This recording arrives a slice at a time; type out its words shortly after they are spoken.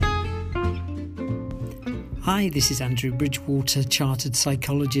Hi, this is Andrew Bridgewater, Chartered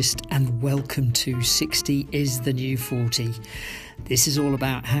Psychologist, and welcome to 60 is the New 40. This is all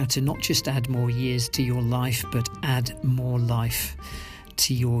about how to not just add more years to your life, but add more life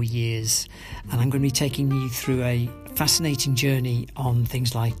to your years. And I'm going to be taking you through a fascinating journey on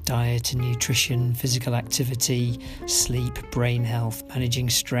things like diet and nutrition, physical activity, sleep, brain health, managing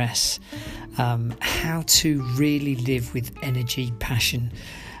stress, how to really live with energy, passion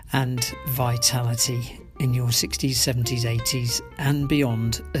and vitality in your 60s, 70s, 80s and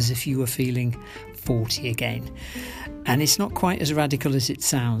beyond, as if you were feeling 40 again. And it's not quite as radical as it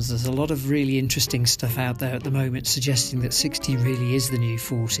sounds. There's a lot of really interesting stuff out there at the moment suggesting that 60 really is the new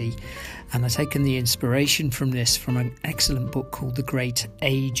 40. And I've taken the inspiration from this from an excellent book called The Great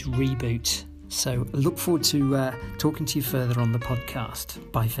Age Reboot. So I look forward to talking to you further on the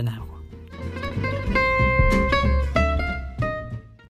podcast. Bye for now.